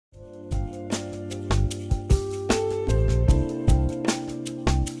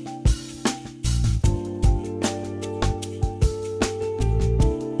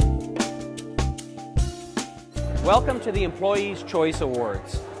Welcome to the Employees' Choice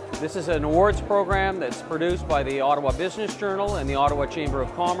Awards. This is an awards program that's produced by the Ottawa Business Journal and the Ottawa Chamber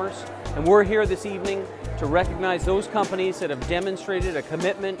of Commerce, and we're here this evening to recognize those companies that have demonstrated a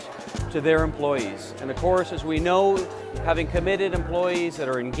commitment to their employees. And of course, as we know, having committed employees that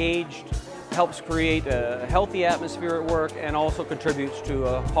are engaged helps create a healthy atmosphere at work and also contributes to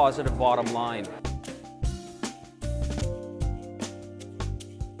a positive bottom line.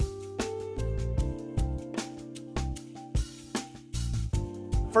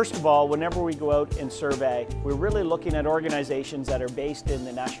 First of all, whenever we go out and survey, we're really looking at organizations that are based in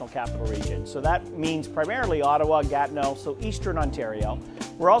the National Capital Region. So that means primarily Ottawa, Gatineau, so Eastern Ontario.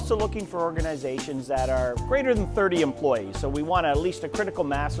 We're also looking for organizations that are greater than 30 employees. So we want at least a critical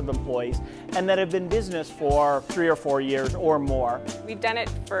mass of employees and that have been in business for 3 or 4 years or more. We've done it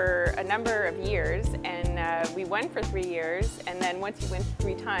for a number of years, and we won for 3 years, and then once you win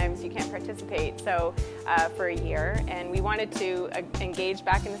 3 times, you can't participate. So for a year, and we wanted to engage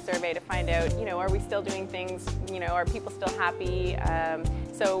back in the survey to find out, are we still doing things, are people still happy?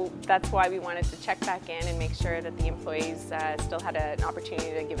 So that's why we wanted to check back in and make sure that the employees still had an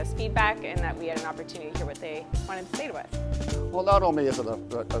opportunity to give us feedback and that we had an opportunity to hear what they wanted to say to us. Well, not only is it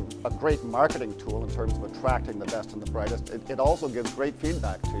a great marketing tool in terms of attracting the best and the brightest, it also gives great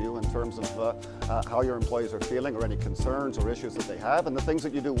feedback to you in terms of how your employees are feeling or any concerns or issues that they have and the things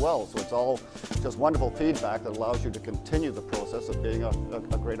that you do well. So it's all just wonderful feedback that allows you to continue the process of being a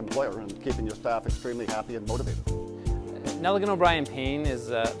great employer and keeping your staff extremely happy and motivated. Nelligan O'Brien Payne is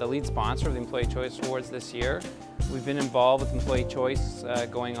the lead sponsor of the Employee Choice Awards this year. We've been involved with Employee Choice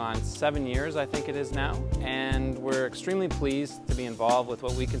going on 7 years, I think it is now, and we're extremely pleased to be involved with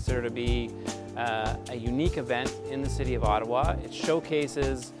what we consider to be a unique event in the City of Ottawa. It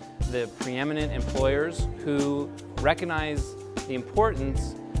showcases the preeminent employers who recognize the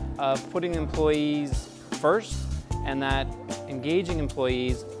importance of putting employees first, and that engaging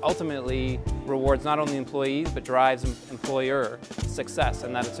employees ultimately rewards not only employees but drives employer success,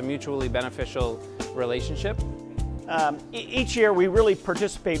 and that it's a mutually beneficial relationship. Each year we really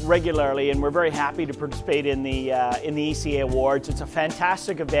participate regularly, and we're very happy to participate in the ECA Awards. It's a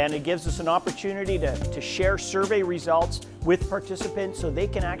fantastic event. It gives us an opportunity to share survey results with participants so they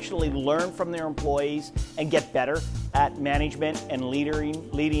can actually learn from their employees and get better at management and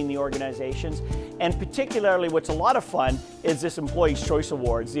leading the organizations. And particularly what's a lot of fun is this Employees' Choice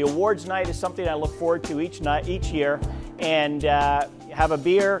Awards. The awards night is something I look forward to each year, and have a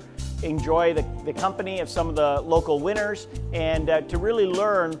beer, enjoy the company of some of the local winners, and to really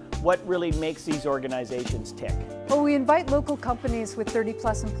learn what really makes these organizations tick. Well, we invite local companies with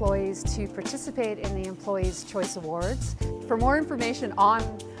 30+ employees to participate in the Employees' Choice Awards. For more information on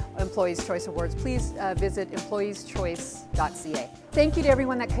Employees' Choice Awards, please visit employeeschoice.ca. Thank you to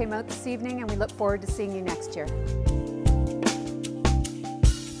everyone that came out this evening, and we look forward to seeing you next year.